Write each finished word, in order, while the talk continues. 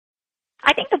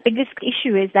I think the biggest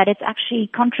issue is that it's actually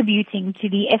contributing to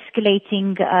the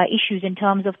escalating issues in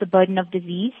terms of the burden of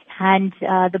disease and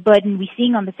the burden we're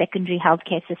seeing on the secondary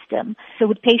healthcare system. So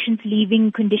with patients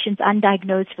leaving conditions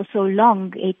undiagnosed for so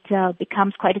long, it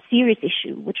becomes quite a serious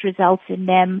issue, which results in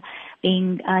them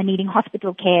needing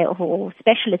hospital care or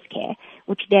specialist care,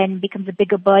 which then becomes a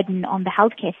bigger burden on the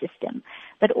healthcare system.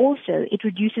 But also it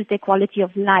reduces their quality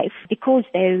of life because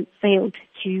they failed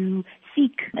to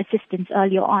seek assistance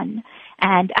earlier on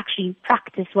and actually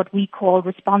practice what we call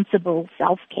responsible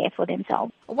self-care for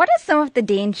themselves. What are some of the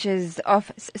dangers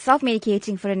of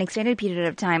self-medicating for an extended period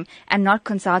of time and not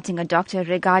consulting a doctor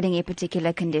regarding a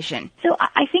particular condition? So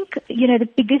I think, the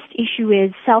biggest issue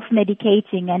is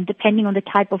self-medicating, and depending on the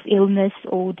type of illness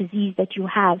or disease that you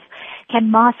have, can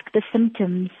mask the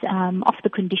symptoms of the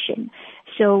condition.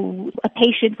 So a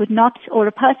patient or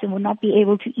a person would not be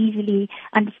able to easily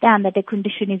understand that their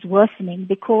condition is worsening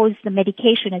because the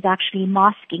medication is actually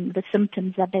masking the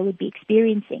symptoms that they would be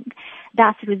experiencing,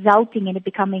 thus resulting in it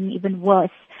becoming even worse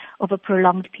over a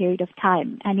prolonged period of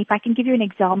time. And if I can give you an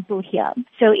example here.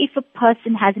 So if a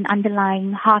person has an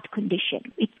underlying heart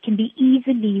condition, it can be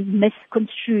easily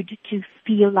misconstrued to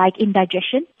feel like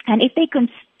indigestion. And if they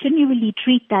continually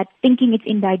treat that thinking it's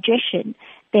indigestion,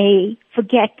 they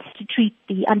forget to treat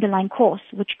the underlying cause,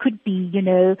 which could be,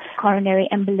 coronary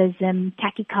embolism,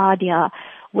 tachycardia,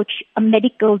 which a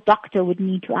medical doctor would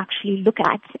need to actually look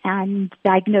at and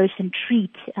diagnose and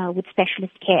treat with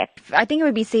specialist care. I think it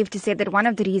would be safe to say that one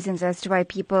of the reasons as to why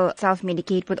people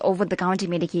self-medicate with over-the-counter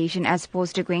medication as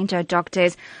opposed to going to a doctor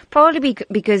is probably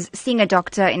because seeing a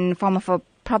doctor in form of a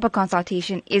proper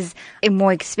consultation is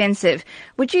more expensive.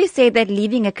 Would you say that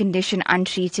leaving a condition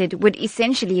untreated would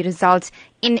essentially result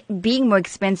in being more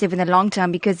expensive in the long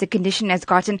term because the condition has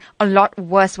gotten a lot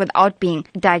worse without being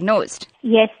diagnosed?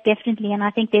 Yes, definitely. And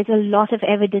I think there's a lot of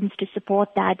evidence to support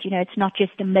that. It's not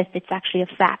just a myth, it's actually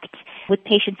a fact. With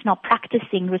patients not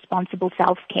practicing responsible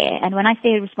self-care. And when I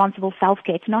say responsible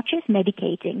self-care, it's not just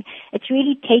medicating. It's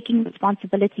really taking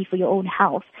responsibility for your own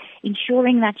health,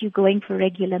 ensuring that you're going for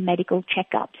regular medical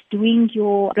checkups, doing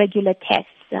your regular tests,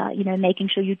 making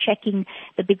sure you're checking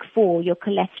the big four, your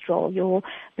cholesterol, your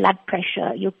blood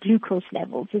pressure, your glucose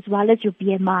levels, as well as your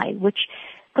BMI, which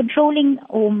controlling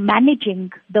or managing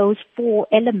those four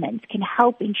elements can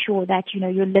help ensure that,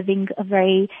 you're living a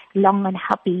very long and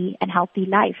healthy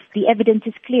life. The evidence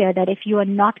is clear that if you are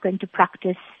not going to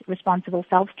practice responsible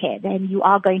self-care, then you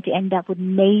are going to end up with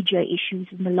major issues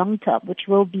in the long term, which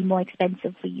will be more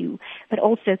expensive for you, but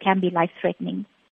also can be life-threatening.